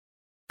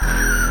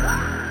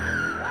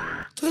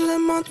Till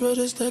in my throat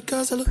is that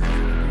Godzilla.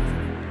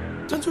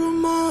 Turn to a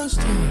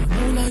monster,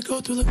 moonlight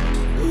go through the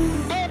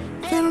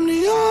Phantom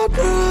the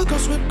Opera,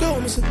 ghost with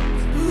gold missing.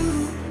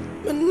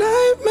 My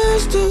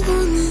nightmares still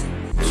on me.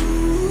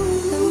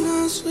 When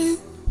I sleep,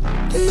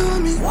 they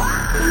on me.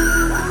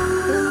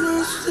 When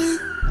I sleep,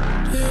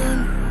 they on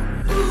me.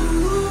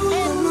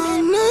 And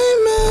my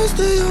nightmares,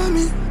 they on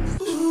me.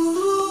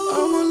 I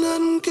won't let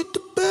them get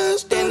the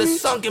best in of the me.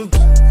 sunken.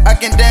 I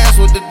can dance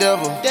with the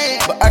devil,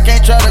 but I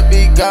can't try to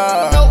be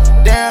God.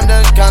 Damn,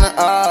 that's kinda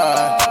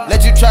odd.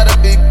 Let you try to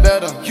be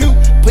better. You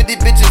put these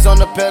bitches on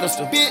the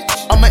pedestal.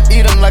 I'ma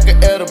eat them like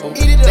an edible.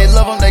 They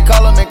love them, they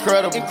call them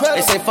incredible.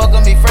 They say fuck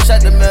on me fresh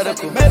out the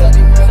medical.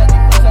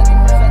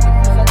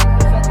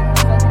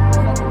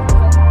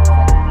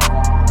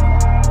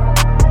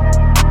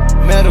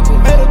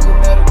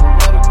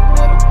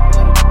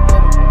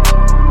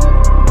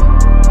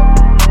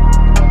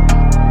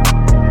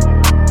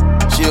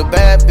 She a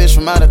bad bitch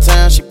from out of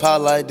town, she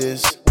pop like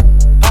this.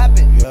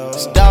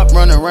 Stop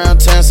running around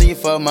town so you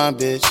fuck my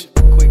bitch.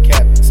 Quit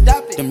capping.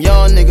 Stop it. Them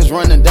young niggas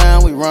running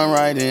down, we run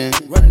right in.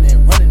 Running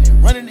in, running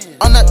in, running in.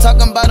 I'm not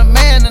talking about a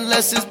man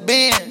unless it's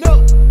Ben.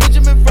 No,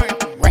 Benjamin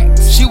Franklin. Right.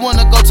 She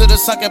wanna go to the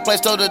sunken place,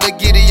 told her to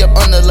giddy up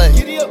underlay.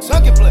 Giddy up,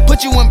 sunken place.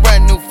 Put you in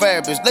brand new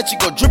fabrics, let you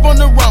go drip on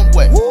the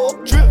runway.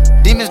 Woo, drip.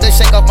 Demons, they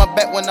shake off my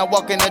back when I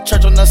walk in the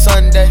church on a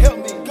Sunday. Help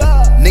me,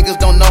 God. Niggas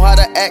don't know how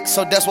to act,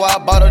 so that's why I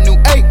bought a new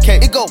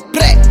AK. It go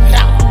black,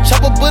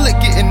 chop a bullet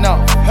getting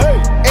off. Hey,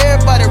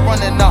 Everybody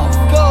running off.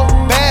 go.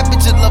 Bad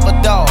bitches love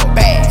a dog.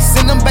 Bad.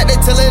 Send them back, they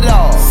tell it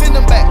all. Send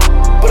them back.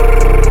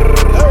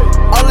 Hey,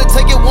 All it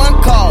take is one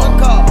call. one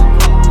call.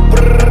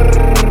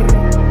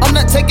 I'm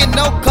not taking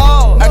no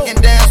call. I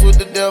can dance with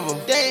the devil,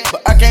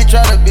 but I can't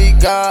try to be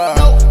God.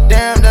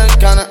 Damn, that's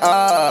kinda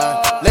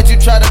odd. Let you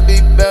try to be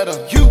better.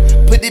 You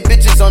put these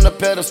bitches on the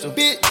pedestal.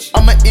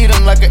 I'ma eat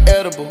them like an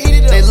edible.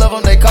 They love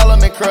them, they call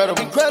them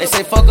incredible. They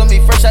say fuck on me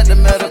fresh out the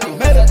medical.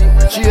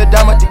 She a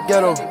dime at the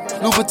ghetto.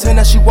 Louboutin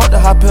that she walk the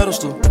high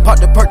pedestal. Pop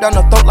the perk down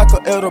the throat like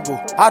an edible.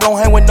 I don't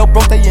hang with no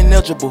broke, they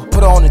ineligible.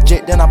 Put her on the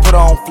jet, then I put her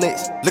on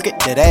flex. Look at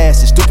that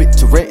ass, it's stupid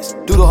to Rex.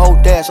 Do the whole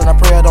dash and I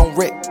pray I don't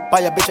wreck.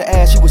 Buy a bitch a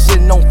ass, she was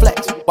sitting on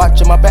flex.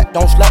 Watching my back,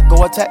 don't slack,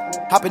 go attack.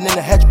 Hopping in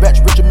the hatchback,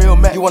 Richard Mill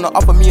Mac. You wanna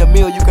offer me a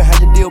meal, you can have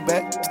your deal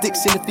back.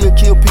 Sticks in the field,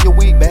 kill, peel your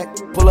weed back.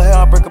 Pull her hair,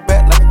 I break her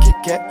back like a Kit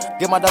Kat.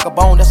 Get my dog a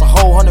bone, that's a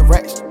whole 100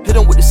 racks. Hit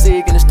him with the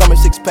cig in the stomach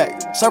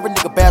 6-pack. Serve a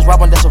nigga bass,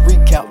 robbing, that's a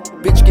recap.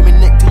 Bitch, give me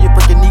neck till you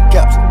break your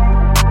kneecaps.